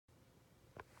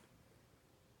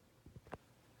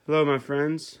Hello, my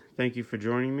friends. Thank you for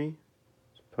joining me.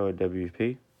 It's Poet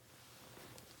WP.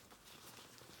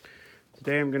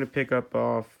 Today I'm going to pick up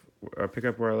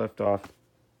where I left off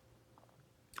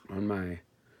on my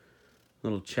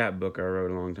little chap book I wrote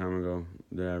a long time ago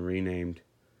that I renamed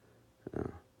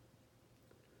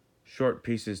Short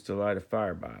Pieces to Light a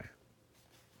Fire By.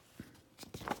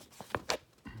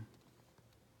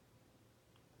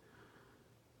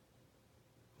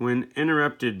 When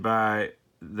interrupted by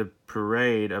the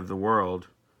parade of the world,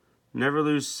 never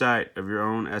lose sight of your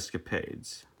own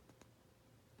escapades.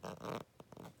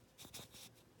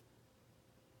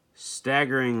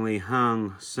 Staggeringly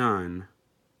hung sun,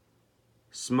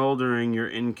 smoldering your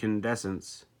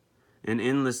incandescence in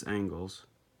endless angles,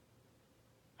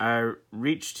 I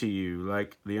reach to you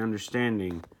like the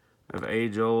understanding of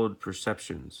age-old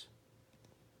perceptions.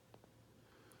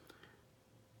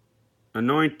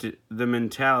 Anoint the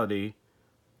mentality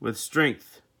with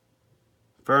strength,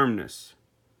 firmness,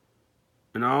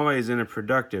 and always in a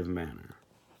productive manner.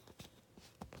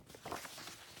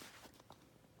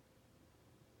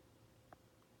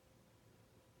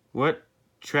 What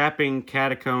trapping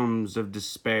catacombs of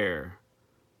despair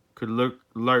could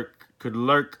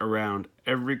lurk around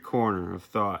every corner of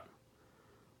thought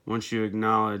once you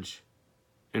acknowledge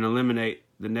and eliminate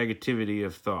the negativity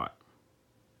of thought?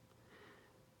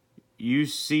 You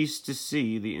cease to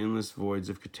see the endless voids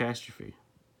of catastrophe.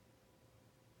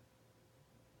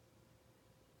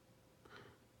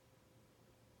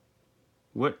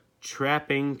 What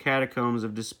trapping catacombs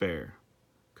of despair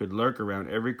could lurk around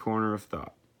every corner of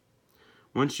thought?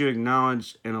 Once you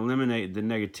acknowledge and eliminate the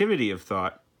negativity of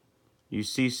thought, you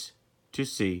cease to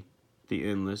see the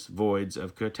endless voids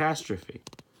of catastrophe.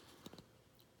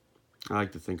 I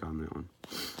like to think on that one.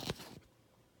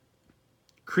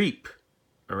 Creep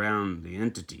around the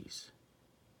entities.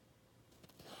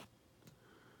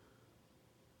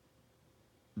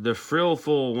 The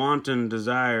frillful wanton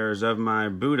desires of my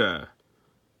Buddha,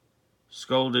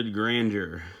 scolded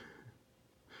grandeur,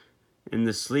 in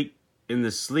the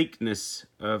sleekness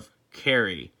of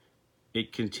carry,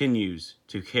 it continues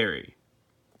to carry.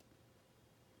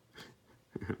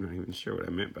 I'm not even sure what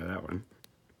I meant by that one.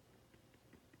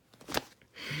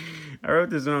 I wrote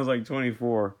this when I was like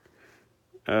 24.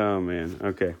 Oh, man.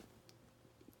 Okay.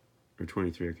 Or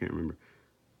 23, I can't remember.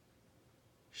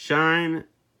 Shine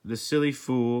the silly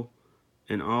fool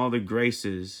in all the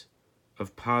graces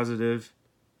of positive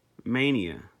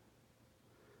mania.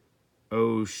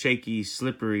 Oh, shaky,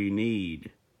 slippery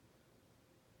need.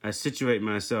 I situate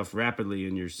myself rapidly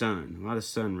in your sun. A lot of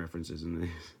sun references in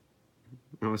this.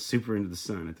 I was super into the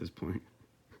sun at this point.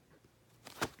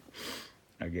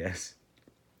 I guess.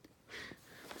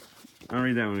 I'll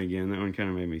read that one again. That one kind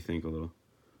of made me think a little.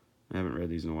 I haven't read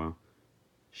these in a while.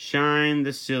 Shine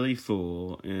the silly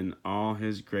fool in all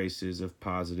his graces of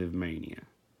positive mania.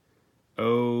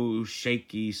 Oh,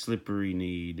 shaky, slippery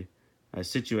need. I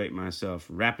situate myself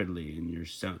rapidly in your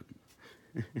sun.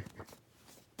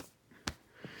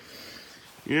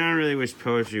 I really wish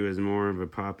poetry was more of a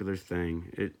popular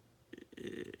thing.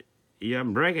 You're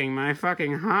breaking my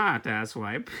fucking heart,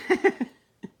 asswipe.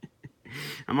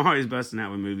 I'm always busting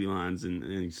out with movie lines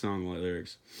and song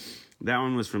lyrics. That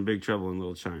one was from Big Trouble in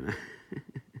Little China.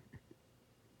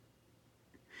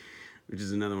 Which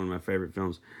is another one of my favorite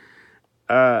films.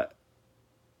 Yeah,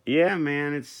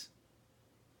 man,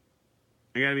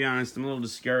 I gotta be honest, I'm a little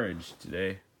discouraged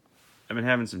today. I've been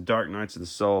having some dark nights of the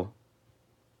soul,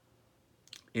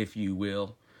 if you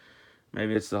will.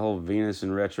 Maybe it's the whole Venus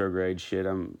and retrograde shit.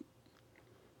 I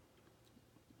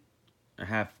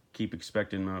half keep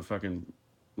expecting my fucking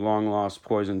long-lost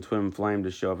poison twin flame to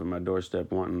show up at my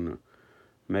doorstep wanting to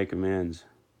make amends.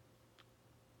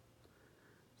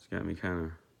 It's got me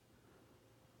kind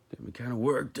of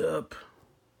worked up.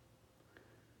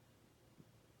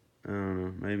 I don't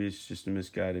know. Maybe it's just a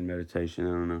misguided meditation. I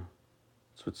don't know.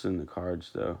 That's what's in the cards,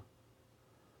 though.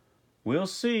 We'll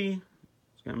see.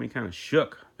 It's got me kind of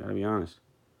shook, gotta be honest.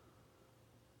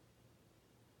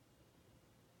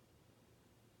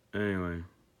 Anyway,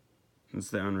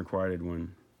 it's the unrequited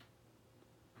one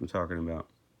I'm talking about.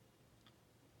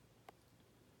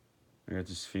 I got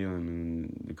this feeling,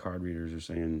 and the card readers are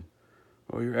saying,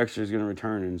 "Oh, your ex is going to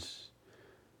return and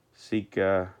seek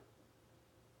to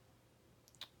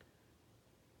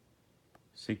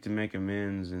make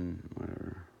amends and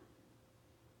whatever."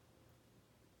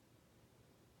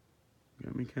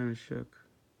 Got me kind of shook.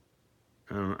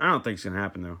 I don't think it's going to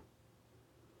happen, though.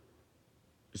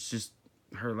 It's just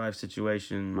her life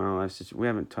situation, my life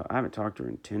situation. I haven't talked to her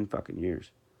in 10 fucking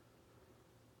years.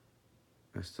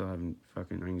 I still have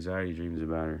fucking anxiety dreams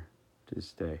about her to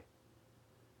this day.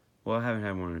 Well, I haven't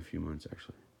had one in a few months,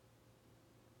 actually.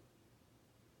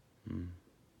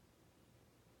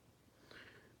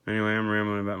 Anyway, I'm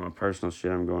rambling about my personal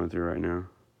shit I'm going through right now.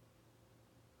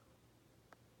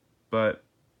 But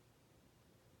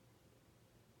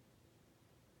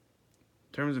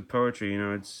in terms of poetry,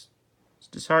 it's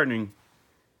disheartening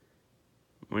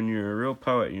when you're a real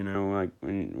poet, like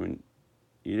when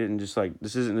you didn't just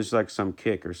this isn't just like some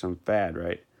kick or some fad,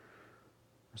 right?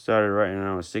 I started writing when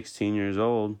I was 16 years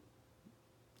old.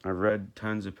 I've read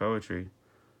tons of poetry.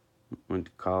 Went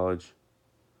to college.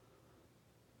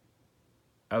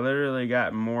 I literally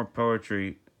got more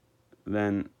poetry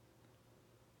than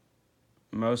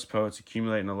most poets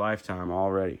accumulate in a lifetime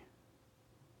already.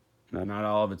 Now, not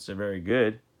all of it's very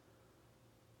good,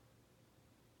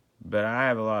 but I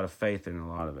have a lot of faith in a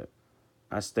lot of it.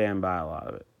 I stand by a lot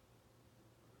of it.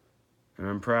 And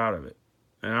I'm proud of it.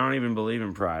 And I don't even believe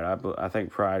in pride. I think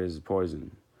pride is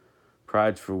poison.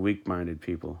 Pride's for weak-minded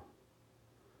people.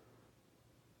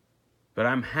 But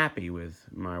I'm happy with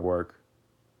my work.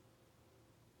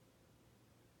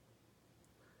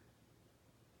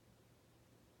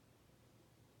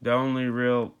 The only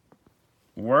real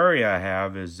worry I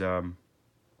have is that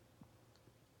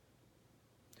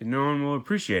no one will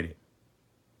appreciate it.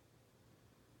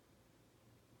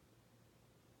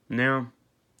 Now,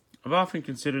 I've often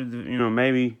considered that,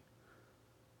 maybe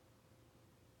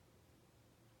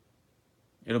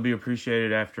it'll be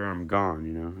appreciated after I'm gone,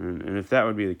 and if that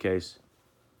would be the case,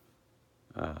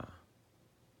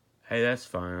 hey, that's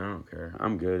fine. I don't care.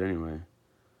 I'm good anyway.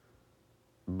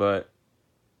 But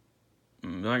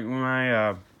like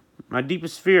my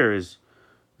deepest fear is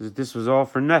that this was all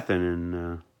for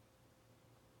nothing,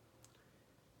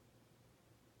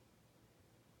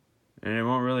 and it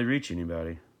won't really reach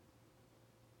anybody.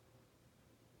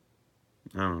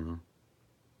 I don't know.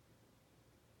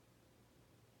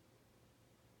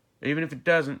 Even if it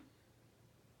doesn't,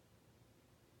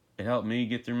 it helped me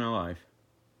get through my life.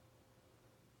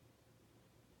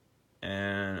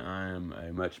 And I am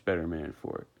a much better man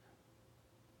for it.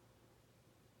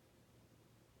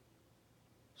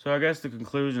 So I guess the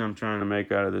conclusion I'm trying to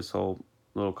make out of this whole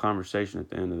little conversation at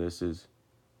the end of this is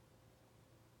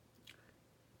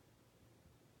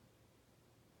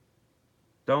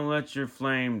don't let your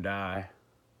flame die.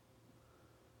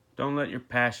 Don't let your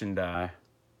passion die.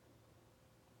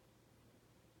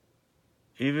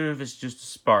 Even if it's just a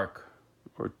spark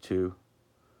or two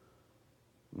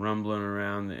rumbling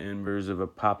around the embers of a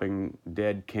popping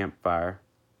dead campfire.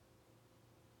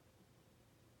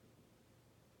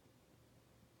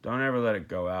 Don't ever let it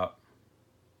go out.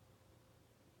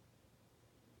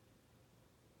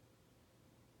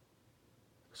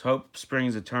 Because hope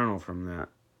springs eternal from that.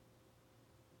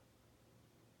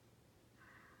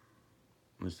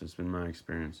 At least that's been my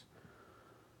experience.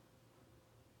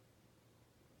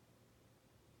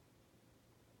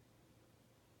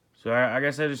 So I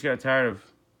guess I just got tired of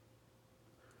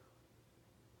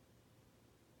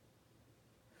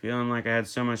feeling like I had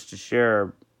so much to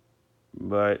share,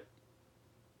 but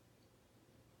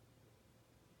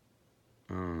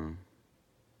I don't know.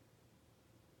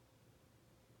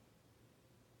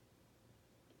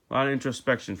 A lot of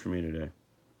introspection for me today.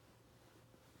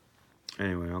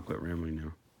 Anyway, I'll quit rambling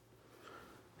now.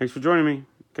 Thanks for joining me.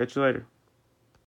 Catch you later.